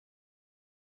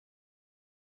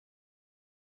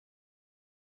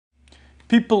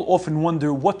People often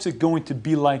wonder, what's it going to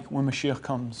be like when Moshiach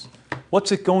comes?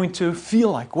 What's it going to feel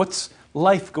like? What's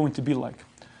life going to be like?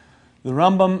 The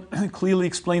Rambam clearly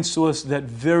explains to us that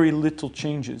very little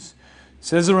changes.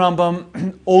 Says the Rambam,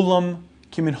 Olam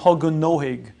kiminhaga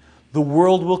noheg. The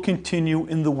world will continue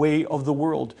in the way of the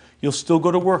world. You'll still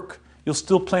go to work. You'll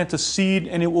still plant a seed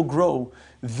and it will grow.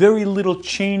 Very little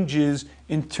changes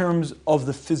in terms of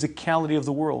the physicality of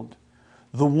the world.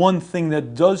 The one thing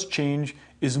that does change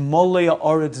is Molei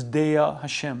Haaretz Deya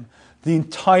Hashem. The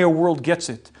entire world gets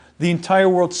it. The entire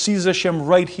world sees Hashem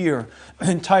right here. The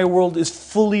entire world is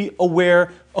fully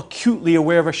aware, acutely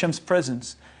aware of Hashem's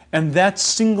presence. And that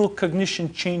single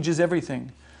cognition changes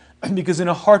everything. Because in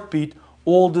a heartbeat,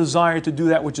 all desire to do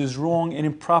that which is wrong and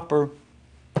improper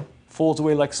falls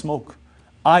away like smoke.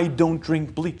 I don't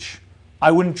drink bleach.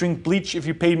 I wouldn't drink bleach if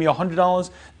you paid me $100.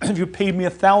 If you paid me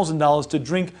 $1,000 to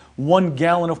drink 1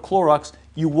 gallon of Clorox,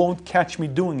 you won't catch me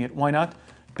doing it. Why not?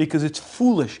 Because it's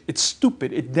foolish, it's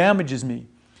stupid, it damages me.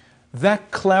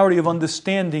 That clarity of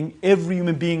understanding every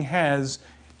human being has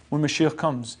when Mashiach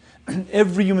comes.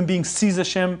 Every human being sees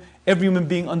Hashem, every human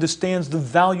being understands the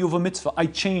value of a mitzvah. I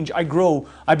change, I grow,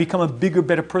 I become a bigger,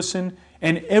 better person,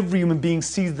 and every human being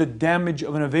sees the damage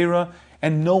of an Aveira,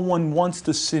 and no one wants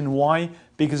to sin. Why?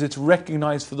 Because it's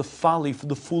recognized for the folly, for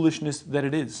the foolishness that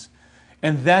it is.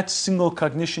 And that single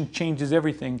cognition changes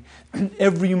everything.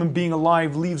 Every human being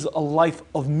alive lives a life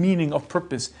of meaning, of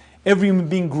purpose. Every human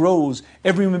being grows.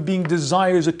 Every human being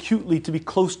desires acutely to be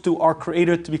close to our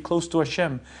Creator, to be close to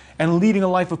Hashem. And leading a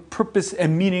life of purpose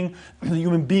and meaning, the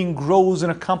human being grows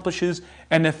and accomplishes,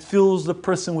 and it fills the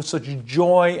person with such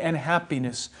joy and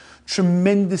happiness.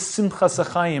 Tremendous simchas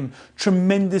achayim,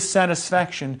 tremendous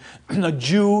satisfaction. A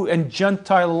Jew and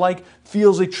Gentile alike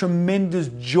feels a tremendous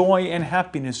joy and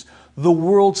happiness. The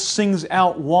world sings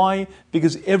out. Why?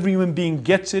 Because every human being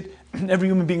gets it, every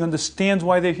human being understands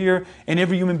why they're here, and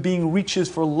every human being reaches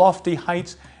for lofty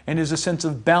heights, and there's a sense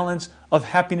of balance, of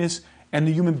happiness, and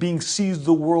the human being sees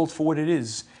the world for what it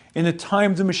is. In the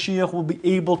times of Mashiach, we'll be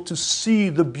able to see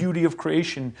the beauty of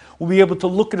creation. We'll be able to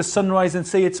look at a sunrise and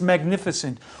say it's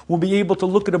magnificent. We'll be able to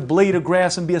look at a blade of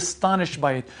grass and be astonished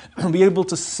by it. We'll be able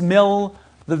to smell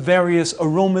the various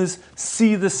aromas,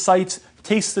 see the sights,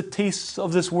 taste the tastes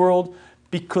of this world,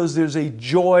 because there's a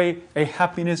joy, a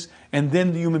happiness, and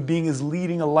then the human being is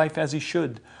leading a life as he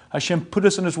should. Hashem put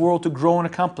us in this world to grow and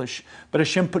accomplish, but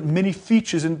Hashem put many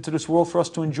features into this world for us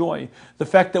to enjoy. The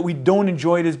fact that we don't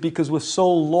enjoy it is because we're so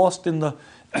lost in the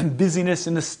busyness,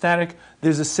 in the static.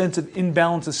 There's a sense of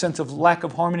imbalance, a sense of lack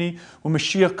of harmony. When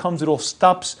Mashiach comes, it all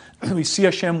stops. We see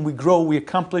Hashem, we grow, we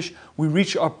accomplish, we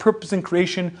reach our purpose in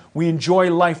creation, we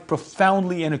enjoy life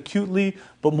profoundly and acutely,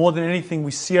 but more than anything,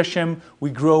 we see Hashem, we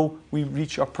grow, we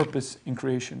reach our purpose in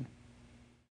creation.